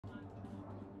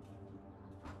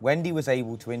Wendy was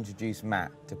able to introduce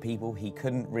Matt to people he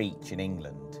couldn't reach in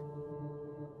England.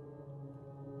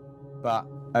 But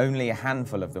only a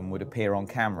handful of them would appear on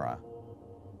camera,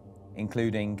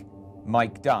 including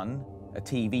Mike Dunn, a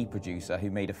TV producer who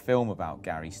made a film about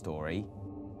Gary's story,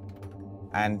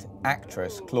 and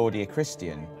actress Claudia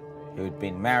Christian, who had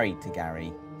been married to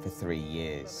Gary for 3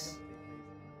 years.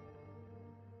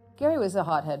 Gary was a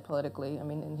hothead politically,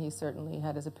 and he certainly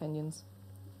had his opinions.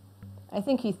 I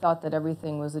think he thought that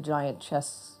everything was a giant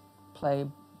chess play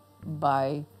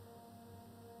by,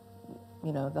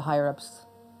 the higher-ups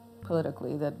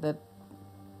politically, that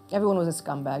everyone was a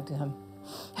scumbag to him.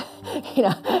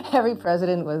 Every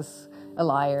president was a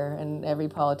liar and every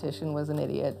politician was an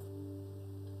idiot.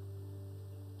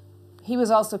 He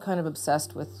was also kind of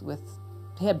obsessed with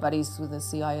he had buddies with the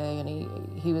CIA,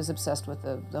 and he was obsessed with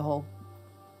the whole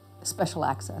special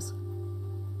access.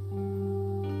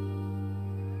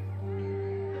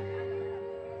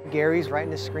 Gary's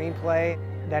writing a screenplay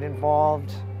that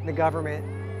involved the government.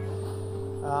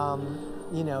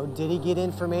 Did he get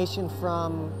information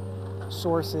from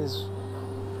sources,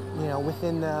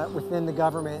 within the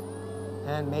government,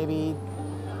 and maybe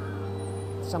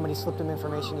somebody slipped him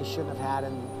information he shouldn't have had,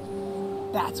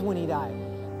 and that's when he died.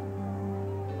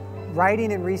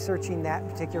 Writing and researching that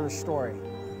particular story.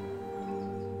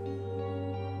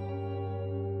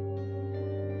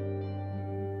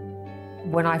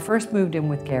 When I first moved in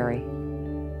with Gary,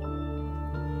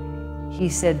 he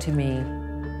said to me,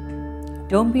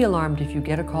 "Don't be alarmed if you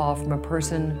get a call from a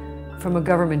person from a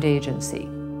government agency.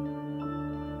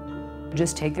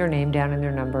 Just take their name down and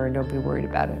their number and don't be worried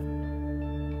about it."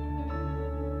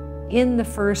 In the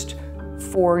first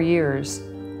 4 years,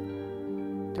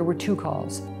 there were 2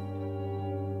 calls.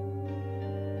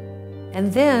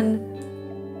 And then,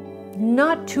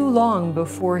 not too long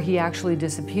before he actually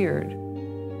disappeared,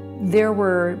 there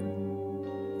were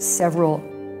several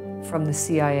from the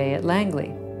CIA at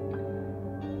Langley.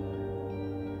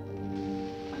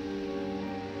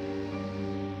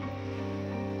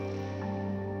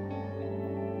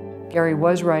 Gary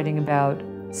was writing about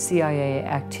CIA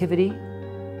activity,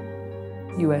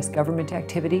 US government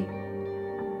activity,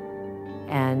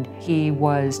 and he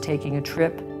was taking a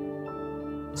trip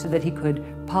so that he could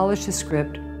polish the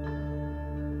script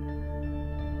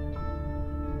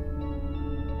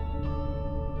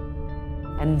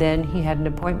and then he had an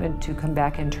appointment to come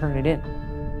back and turn it in.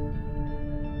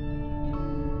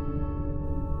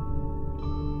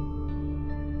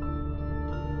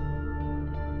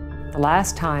 The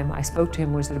last time I spoke to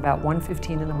him was at about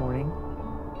 1:15 in the morning.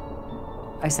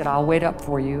 I said, "I'll wait up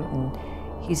for you," and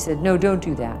he said, "No, don't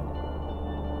do that,"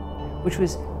 which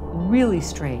was really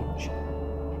strange.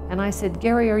 And I said,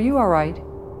 "Gary, are you all right?"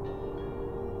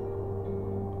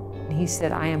 And he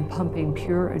said, "I am pumping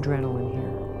pure adrenaline here."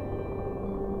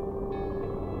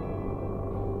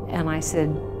 And I said,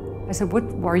 "What,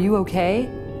 are you okay?"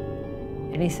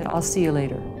 And he said, "I'll see you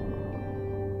later."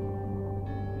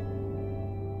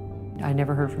 I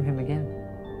never heard from him again.